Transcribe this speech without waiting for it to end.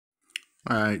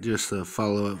Alright, just a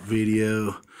follow-up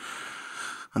video.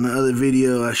 On the other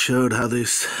video, I showed how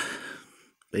this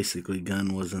basically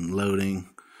gun wasn't loading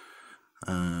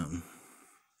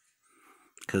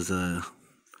because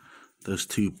those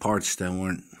two parts that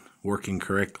weren't working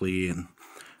correctly, and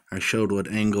I showed what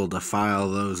angle to file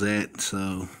those at,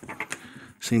 so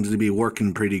seems to be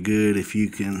working pretty good. If you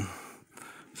can,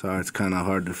 sorry, it's kind of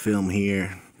hard to film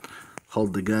here,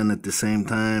 hold the gun at the same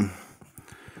time.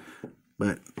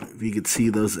 But if you could see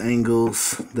those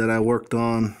angles that I worked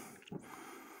on,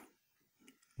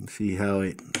 see how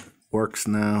it works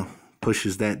now,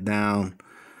 pushes that down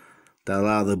to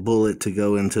allow the bullet to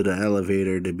go into the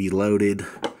elevator to be loaded.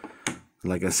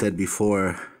 Like I said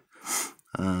before,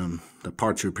 the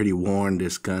parts are pretty worn.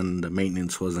 This gun, the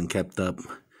maintenance wasn't kept up.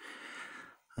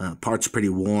 Parts pretty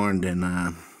worn,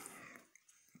 and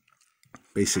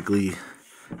basically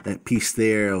that piece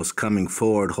there was coming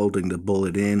forward holding the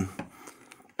bullet in.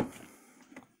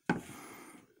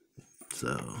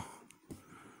 So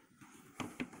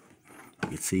you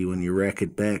can see when you rack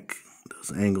it back,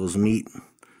 those angles meet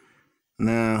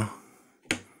now,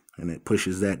 and it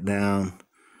pushes that down.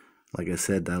 Like I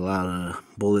said, to allow the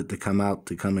bullet to come out,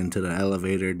 to come into the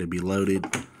elevator to be loaded.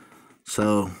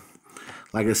 So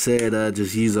like I said,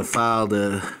 just use a file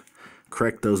to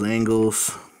correct those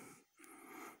angles.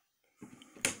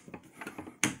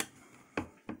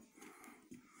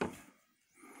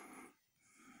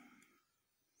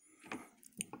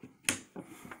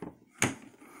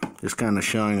 Just kind of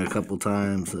showing a couple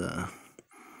times.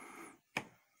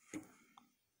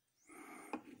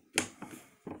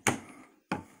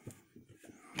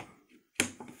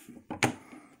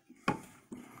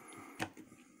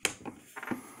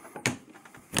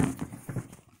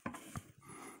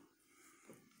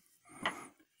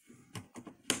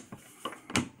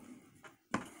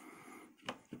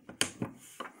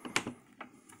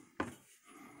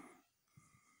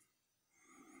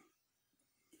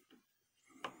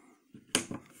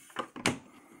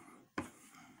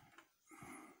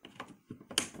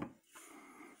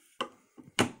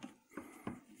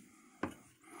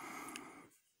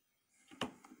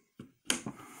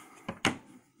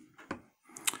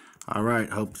 Alright,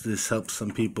 hope this helps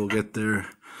some people get their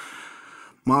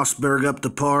Mossberg up to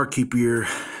par. Keep your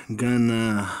gun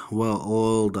well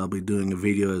oiled. I'll be doing a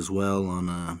video as well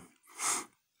on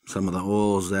some of the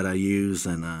oils that I use,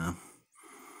 and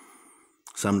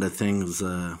some of the things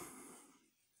that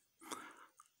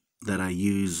I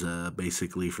use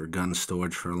basically for gun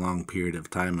storage for a long period of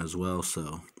time as well.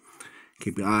 So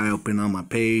keep your eye open on my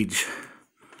page.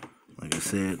 Like I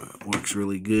said, it works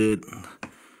really good.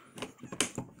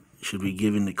 Should be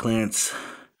given the clearance.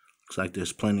 Looks like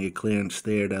there's plenty of clearance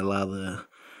there to allow the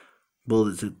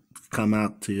bullet to come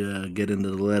out to get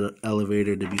into the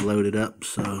elevator to be loaded up.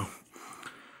 So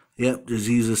yep, just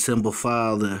use a simple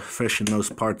file to freshen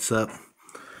those parts up.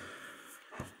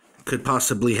 Could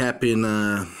possibly happen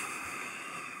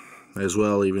as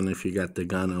well, even if you got the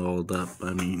gun oiled up.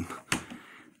 I mean,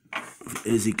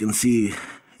 as you can see,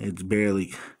 it's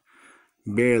barely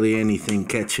anything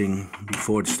catching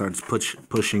before it starts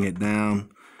pushing it down.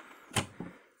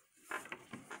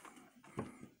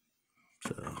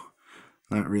 So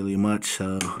not really much.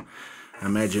 So I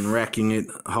imagine racking it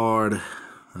hard,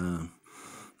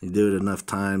 you do it enough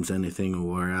times, anything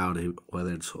will wear out,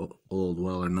 whether it's oiled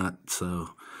well or not.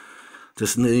 So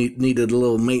just needed a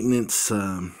little maintenance.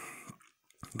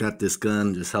 Got this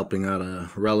gun just helping out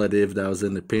a relative that was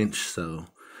in the pinch, so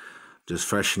just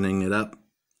freshening it up,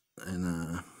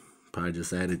 and probably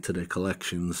just add it to the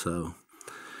collection. So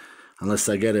unless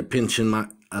I get a pinch in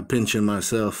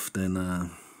myself, then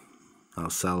I'll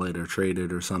sell it or trade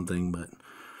it or something. But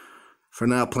for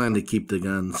now, I plan to keep the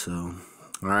gun. So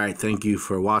alright, thank you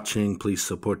for watching. Please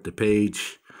support the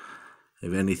page.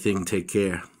 If anything, take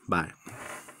care. Bye.